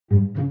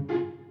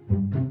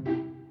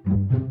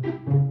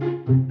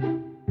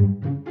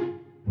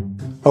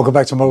Welcome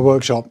back to my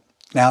workshop.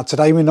 Now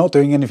today we're not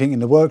doing anything in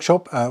the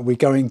workshop, we're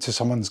going to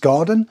someone's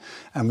garden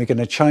and we're going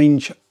to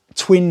change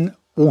twin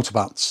water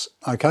butts.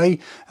 Okay,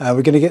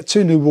 we're going to get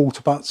 2 new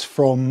water butts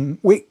from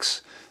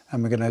Wickes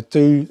and we're going to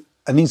do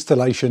an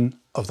installation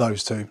of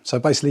those 2. So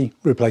basically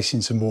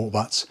replacing some water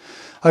butts.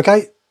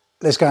 Okay,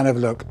 let's go and have a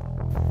look.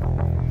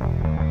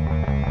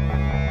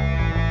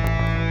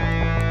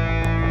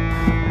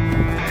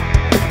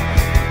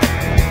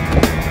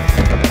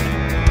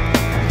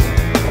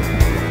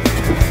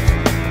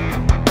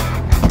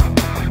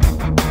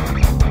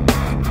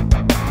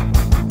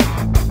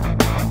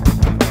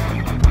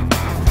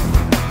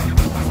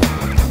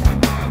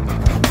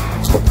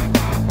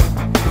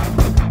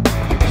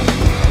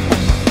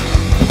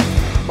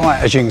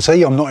 Right, as you can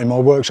see, I'm not in my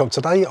workshop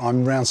today,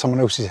 I'm around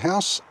someone else's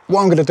house.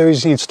 What I'm going to do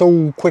is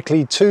install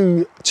quickly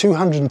 2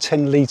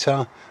 210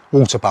 litre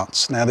water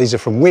butts. Now these are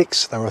from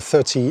Wickes, they were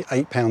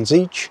 £38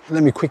 each.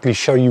 Let me quickly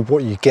show you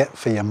what you get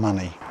for your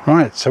money.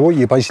 Right, so what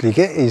you basically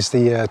get is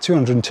the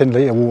 210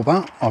 litre water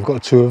butt. I've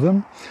got 2 of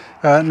them.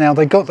 Now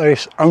they got their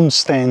own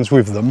stands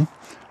with them,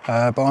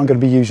 but I'm going to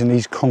be using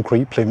these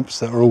concrete plinths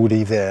that are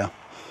already there.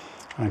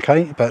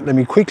 Okay, but let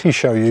me quickly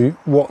show you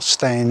what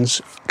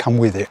stands come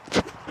with it.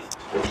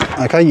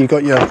 Okay, you've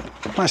got your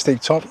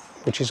plastic top,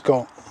 which has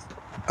got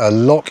a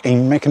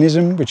lock-in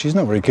mechanism, which is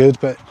not very good,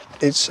 but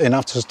it's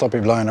enough to stop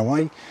it blowing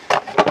away.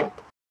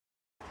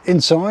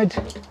 Inside,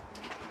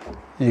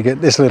 you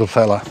get this little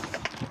fella,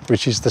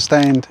 which is the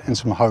stand and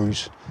some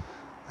hose.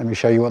 Let me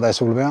show you what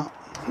that's all about.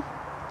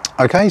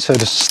 Okay, so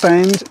the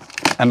stand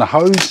and the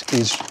hose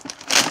is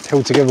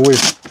held together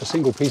with a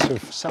single piece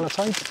of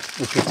sellotape,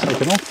 which is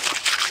taken off.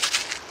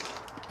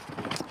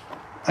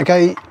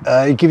 Okay,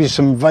 it gives you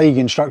some vague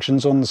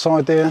instructions on the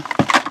side there.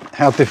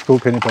 How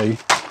difficult can it be?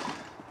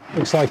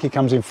 Looks like it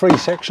comes in 3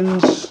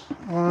 sections.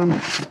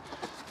 1,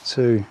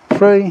 2,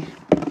 3.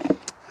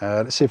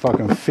 Let's see if I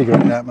can figure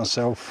it out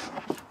myself.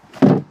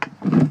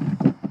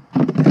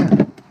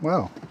 Yeah,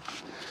 well.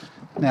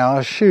 Now I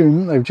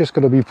assume they've just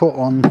got to be put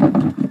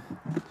on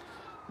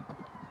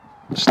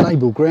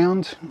stable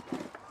ground.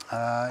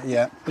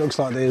 Yeah, looks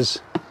like there's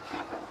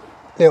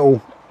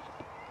little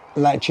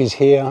latches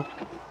here.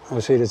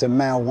 Obviously there's a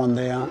male one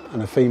there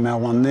and a female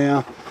one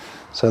there,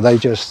 so they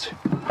just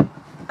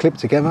clip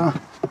together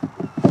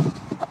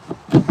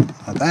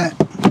like that.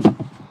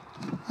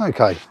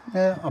 Okay,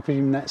 yeah, I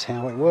presume that's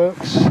how it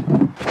works.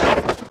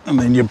 And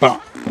then your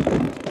butt,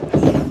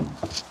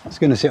 it's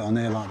going to sit on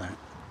there like that.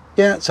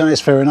 Yeah, so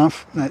that's fair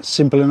enough, that's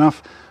simple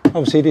enough.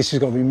 Obviously this has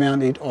got to be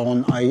mounted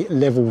on a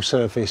level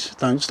surface.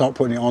 Don't start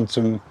putting it on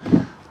some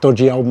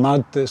dodgy old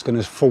mud that's going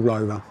to fall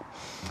over.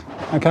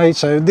 Okay,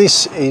 so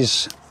this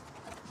is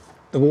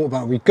the water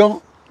butt we've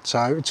got.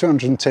 So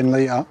 210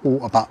 litre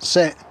water butt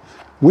set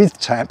with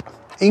tap,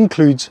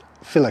 includes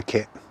filler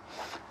kit.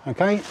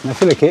 Okay, and the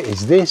filler kit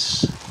is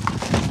this.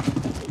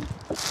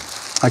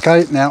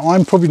 Okay, now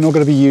I'm probably not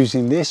going to be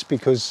using this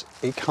because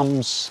it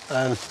comes,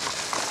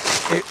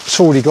 it's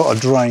already got a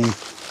drain.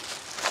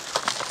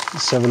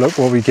 Let's have a look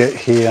what we get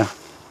here.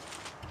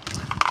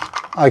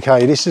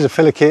 Okay, this is a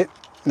filler kit.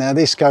 Now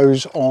this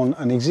goes on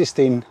an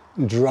existing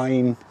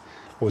drain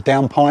or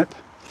downpipe.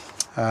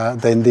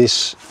 Then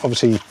this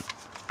obviously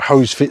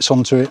hose fits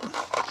onto it.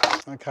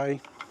 Okay,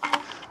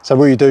 so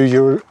what you do,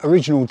 your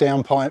original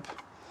downpipe,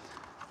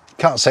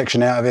 cut a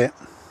section out of it,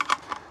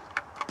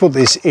 put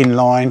this in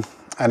line,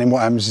 and then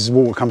what happens is the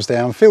water comes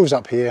down, fills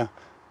up here,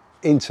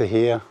 into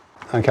here,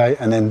 okay,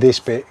 and then this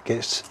bit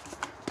gets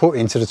put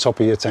into the top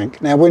of your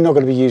tank. Now we're not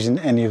going to be using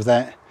any of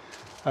that.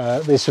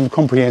 There's some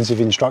comprehensive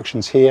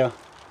instructions here.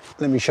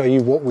 Let me show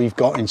you what we've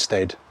got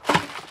instead.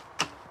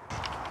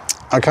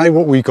 Okay,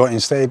 what we've got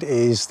instead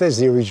is, there's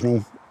the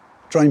original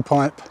drain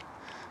pipe,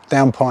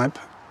 down pipe,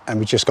 and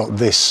we just got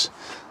this.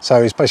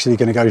 So it's basically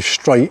going to go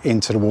straight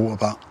into the water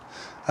butt.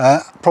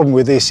 Problem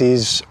with this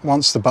is,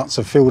 once the butts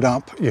are filled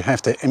up, you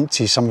have to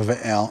empty some of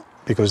it out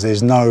because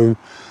there's no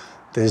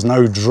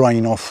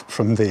drain off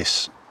from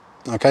this.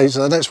 Okay,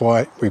 so that's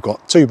why we've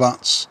got 2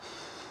 butts,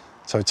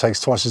 so it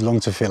takes twice as long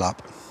to fill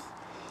up.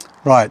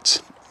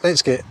 Right,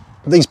 let's get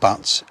these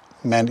butts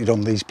mounted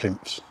on these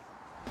plinths.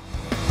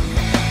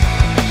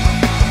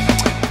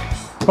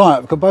 Right,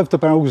 I've got both the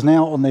barrels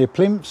now on their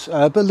plinths,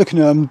 but looking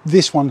at them,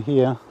 this one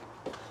here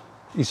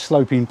is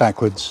sloping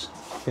backwards,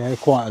 yeah,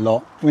 quite a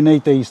lot. We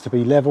need these to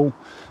be level,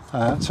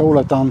 so all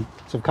I've done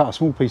is I've cut a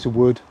small piece of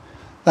wood.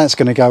 That's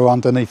going to go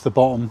underneath the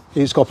bottom.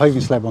 It's got a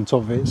paving slab on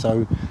top of it,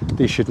 so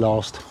this should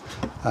last,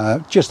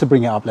 just to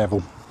bring it up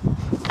level.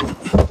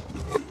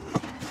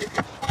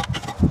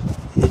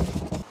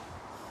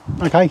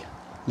 Okay,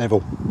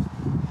 level.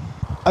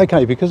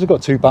 Okay, because I've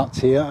got 2 butts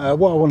here,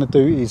 what I want to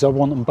do is I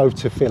want them both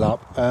to fill up.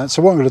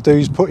 So what I'm going to do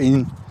is put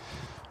in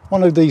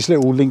one of these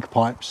little link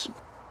pipes.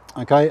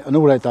 Okay, and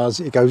all that does,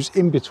 it goes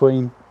in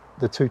between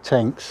the 2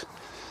 tanks.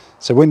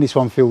 So when this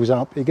one fills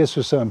up, it gets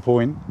to a certain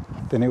point,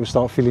 then it will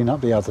start filling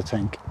up the other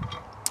tank.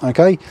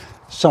 Okay,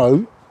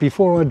 so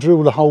before I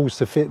drill the holes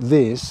to fit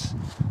this,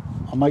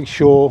 I'll make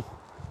sure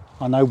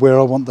I know where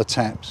I want the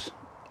taps.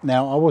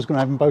 Now I was going to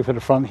have them both at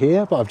the front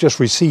here, but I've just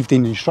received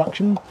an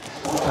instruction.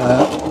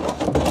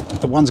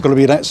 The one's got to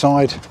be that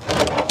side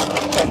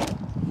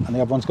and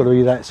the other one's got to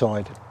be that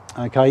side,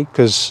 okay,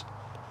 because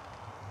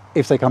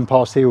if they come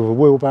past here with a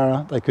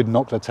wheelbarrow they could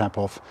knock the tap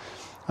off.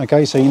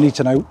 Okay, so you need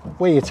to know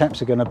where your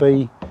taps are going to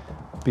be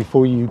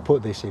before you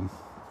put this in.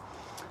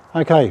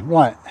 Okay,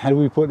 right, how do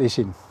we put this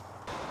in?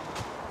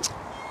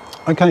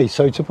 Okay,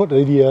 so to put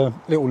the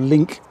little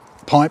link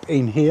pipe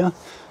in here,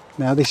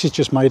 now this is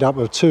just made up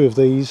of two of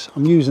these.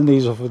 I'm using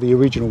these off of the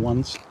original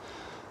ones.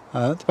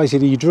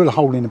 Basically you drill a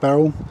hole in the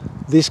barrel,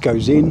 this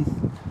goes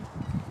in,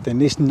 then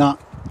this nut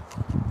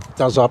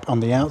does up on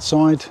the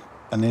outside,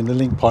 and then the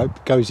link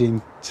pipe goes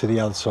in to the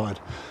other side.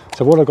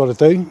 So what I've got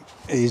to do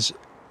is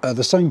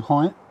the same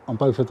height on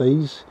both of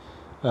these,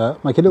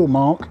 make a little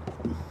mark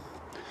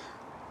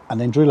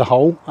and then drill a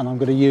hole, and I'm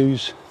going to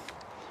use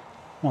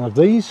one of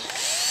these,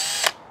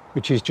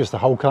 which is just a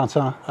hole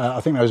cutter.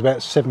 I think that was about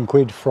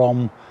 £7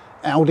 from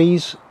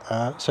Aldi's,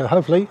 so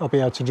hopefully I'll be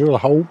able to drill a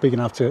hole big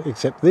enough to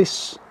accept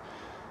this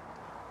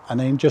and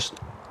then just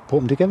put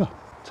them together.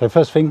 So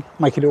first thing,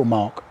 make a little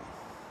mark.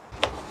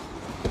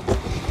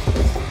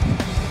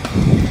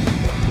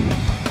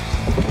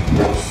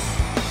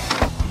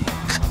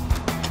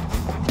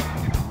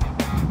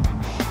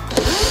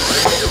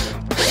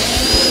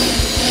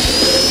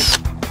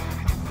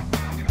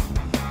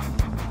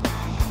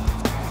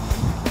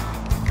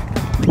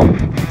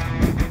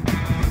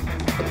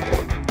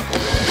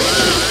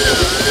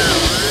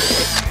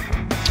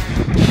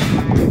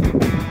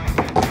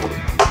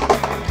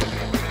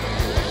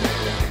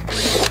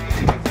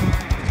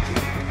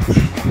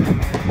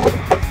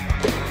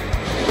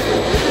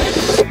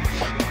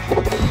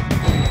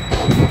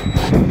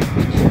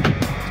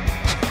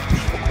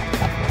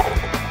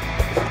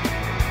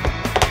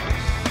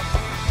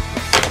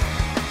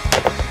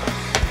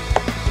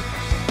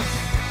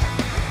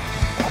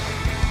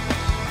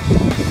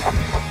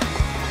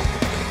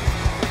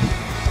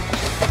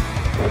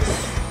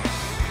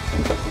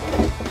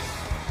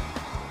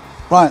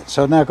 Right,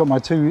 so now I've got my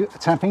two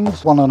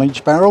tappings, one on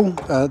each barrel.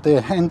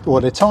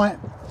 They're tight,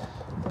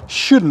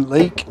 shouldn't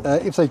leak.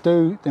 If they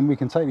do, then we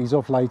can take these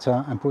off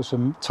later and put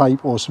some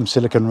tape or some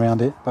silicone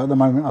around it. But at the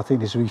moment, I think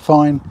this will be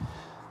fine.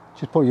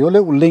 Just put your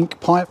little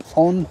link pipe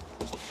on.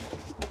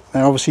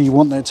 Now, obviously, you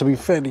want that to be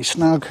fairly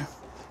snug.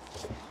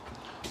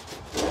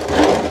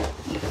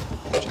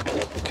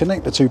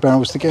 Connect the two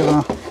barrels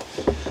together.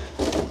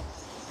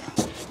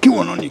 Go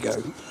on you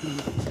go.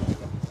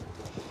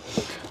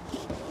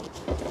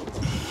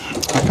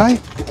 Okay,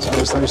 so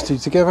there's those two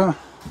together.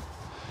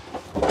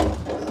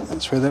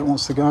 That's where that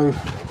wants to go. And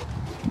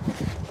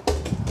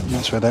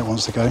that's where that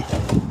wants to go.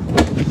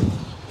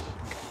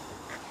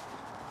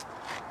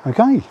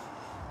 Okay,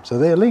 so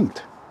they're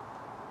linked.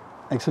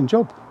 Excellent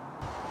job.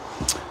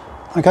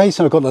 Okay,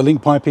 so I've got the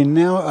link pipe in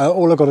now.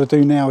 All I've got to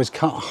do now is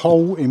cut a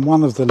hole in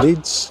one of the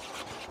lids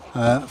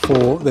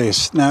for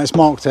this. Now it's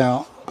marked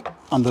out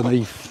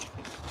underneath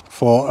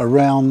for a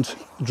round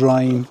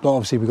drain, but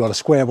obviously we've got a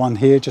square one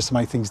here just to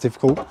make things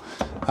difficult.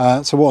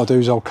 So what I'll do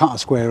is I'll cut a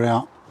square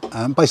out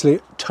and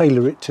basically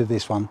tailor it to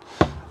this one.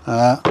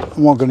 And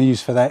what I'm going to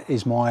use for that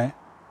is my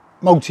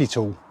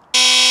multi-tool.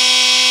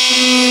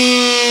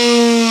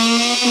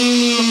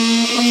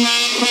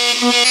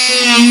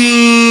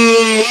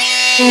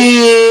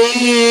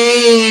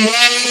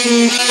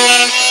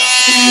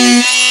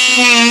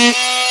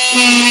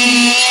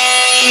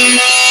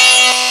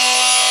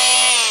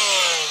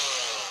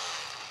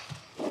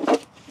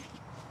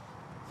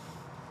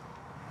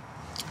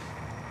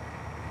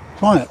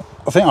 Right,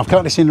 I think I've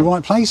cut this in the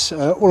right place.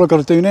 All I've got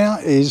to do now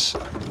is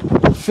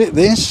fit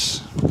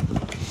this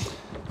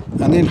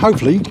and then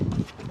hopefully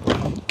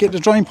get the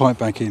drain pipe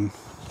back in.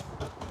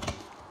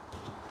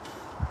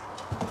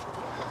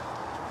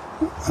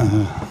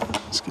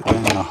 Let's get down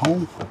in the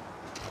hole.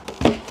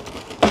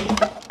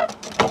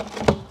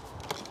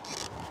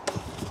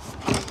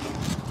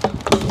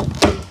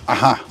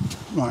 Aha,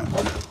 right.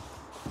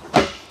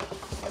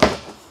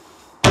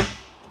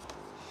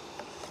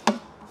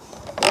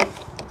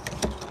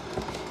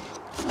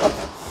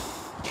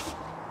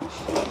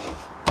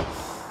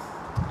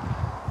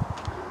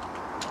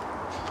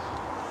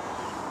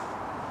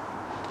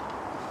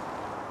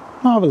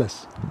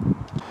 Marvellous.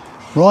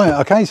 Right,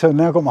 okay, so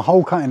now I've got my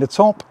hole cut in the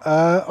top.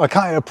 I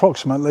cut it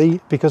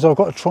approximately because I've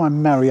got to try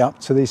and marry up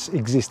to this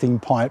existing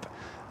pipe.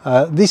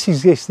 This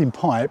existing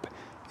pipe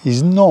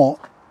is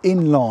not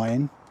in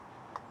line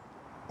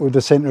with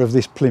the centre of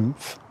this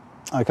plinth,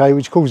 okay,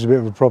 which causes a bit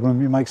of a problem.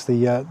 It makes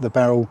the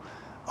barrel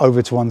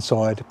over to one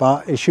side,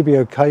 but it should be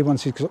okay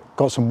once it's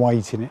got some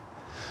weight in it.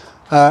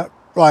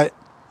 Right,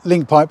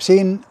 link pipe's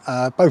in,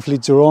 both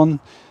lids are on.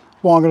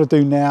 What I'm going to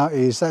do now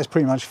is that's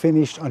pretty much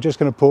finished. I'm just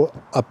going to put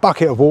a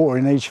bucket of water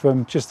in each of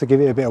them just to give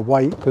it a bit of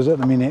weight, because at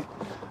the minute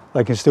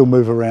they can still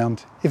move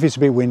around. If it's a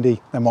bit windy,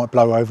 they might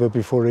blow over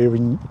before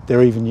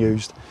they're even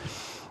used.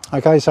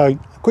 Okay, so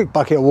a quick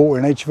bucket of water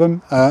in each of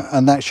them,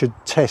 and that should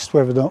test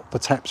whether or not the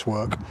taps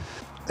work.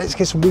 Let's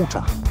get some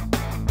water.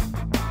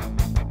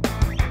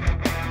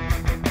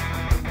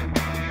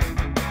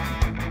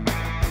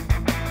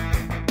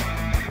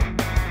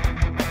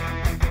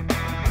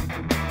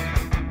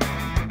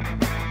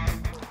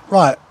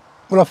 Right,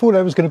 well I thought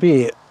that was going to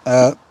be it.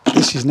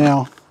 This is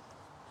now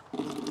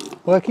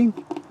working.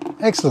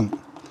 Excellent.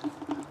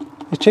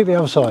 Let's check the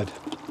other side.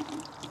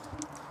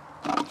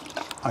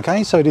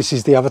 Okay, so this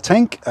is the other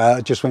tank.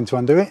 Just went to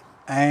undo it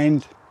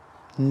and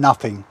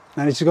nothing.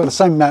 Now this has got the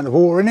same amount of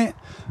water in it.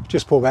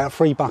 Just put about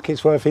 3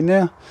 buckets worth in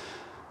there.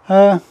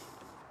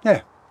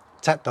 Yeah,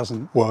 tap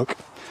doesn't work.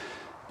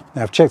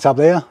 Now I've checked up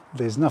there.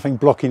 There's nothing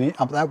blocking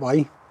it up that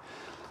way.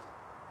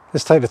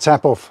 Let's take the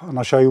tap off and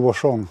I'll show you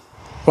what's wrong.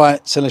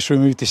 Right, so let's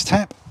remove this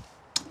tap.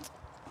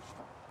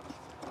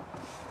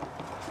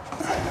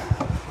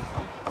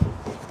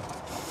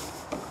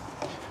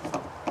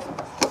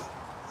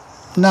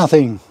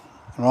 Nothing.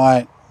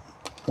 Right,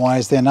 why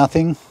is there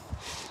nothing?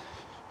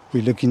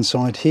 We look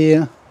inside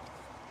here.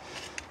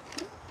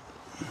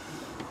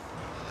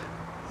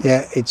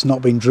 Yeah, it's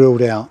not been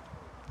drilled out.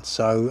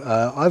 So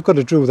I've got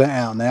to drill that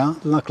out now.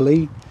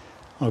 Luckily,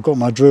 I've got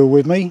my drill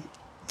with me.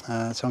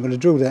 So I'm going to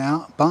drill that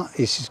out, but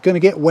it's going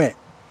to get wet.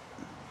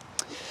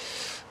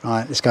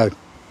 Right, let's go.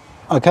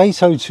 Okay,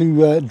 so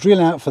to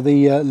drill out for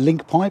the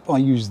link pipe, I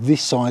use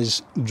this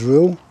size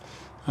drill.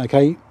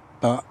 Okay,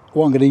 but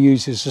what I'm going to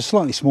use is a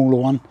slightly smaller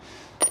one.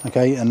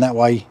 Okay, and that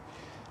way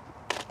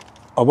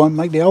I won't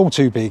make the hole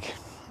too big.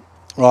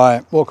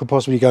 Right, what could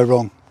possibly go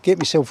wrong? Get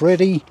myself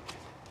ready.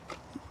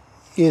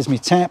 Here's my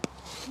tap,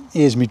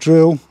 here's my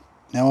drill.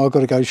 Now I've got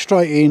to go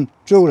straight in,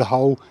 drill the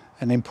hole,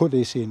 and then put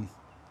this in.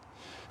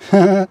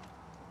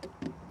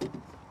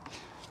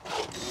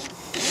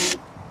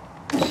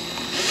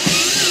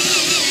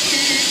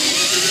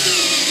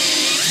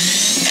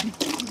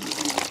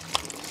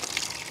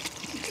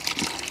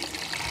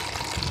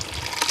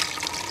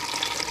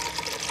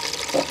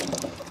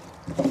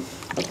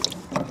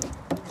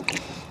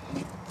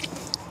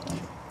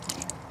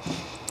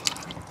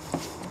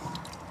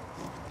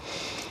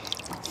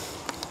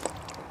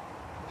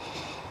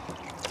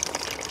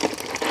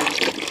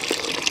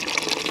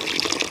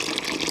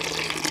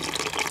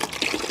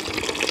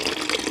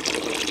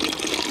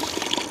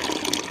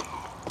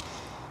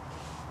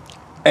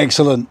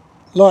 Excellent,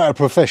 like a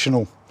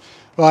professional.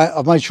 Right,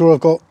 I've made sure I've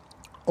got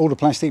all the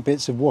plastic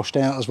bits have washed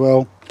out as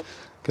well,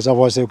 because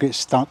otherwise they'll get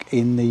stuck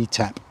in the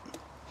tap.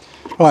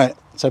 Right,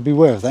 so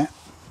beware of that.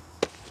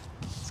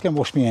 Let's go and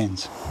wash my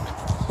hands.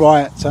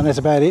 Right, so that's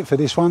about it for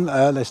this one.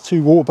 There's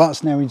 2 water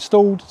butts now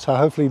installed, so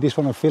hopefully this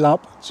one will fill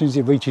up. As soon as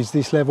it reaches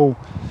this level,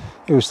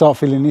 it will start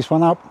filling this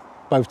one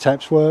up. Both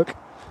taps work.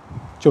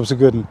 Job's a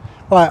good one.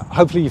 Right,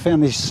 hopefully you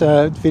found this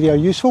video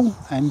useful,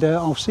 and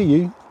I'll see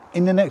you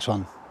in the next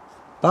one.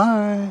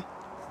 Bye.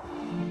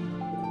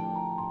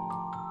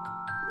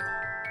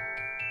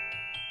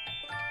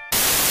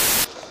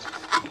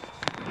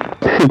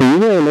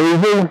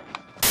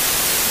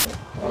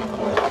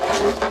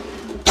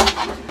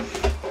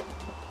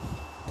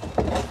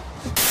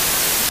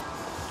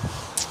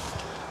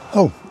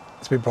 Oh,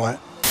 it's a bit bright.